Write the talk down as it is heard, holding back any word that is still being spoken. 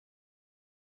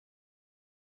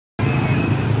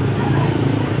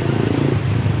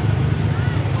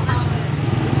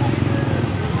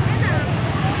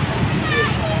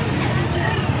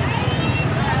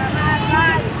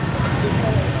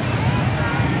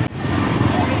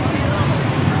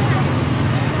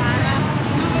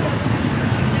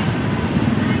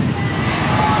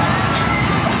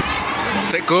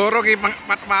ki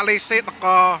Pat Malisi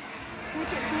teko.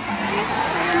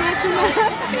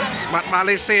 Pat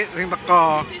Malisi sing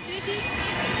teko.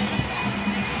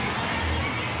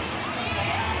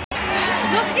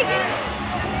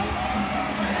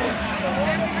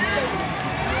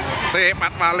 Si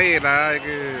Pat Mali lah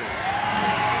iki.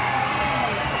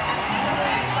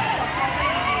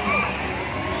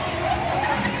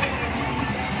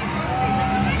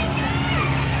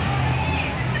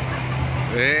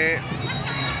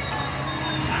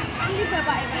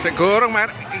 Sik gorong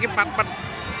iki pat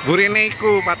burine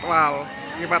iku patwal.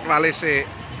 Iki patwale sik.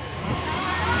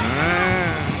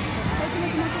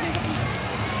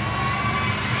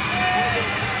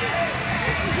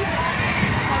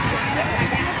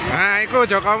 Nah, iku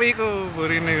Jokowi iku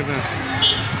burine ngono.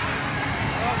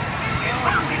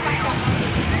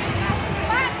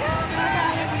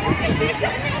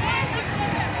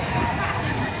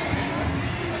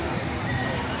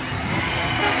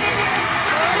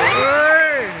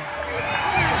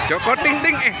 Joko Ting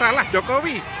salah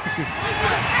Jokowi.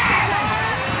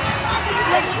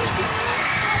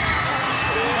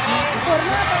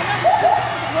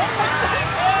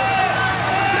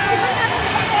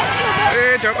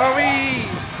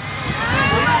 Jokowi.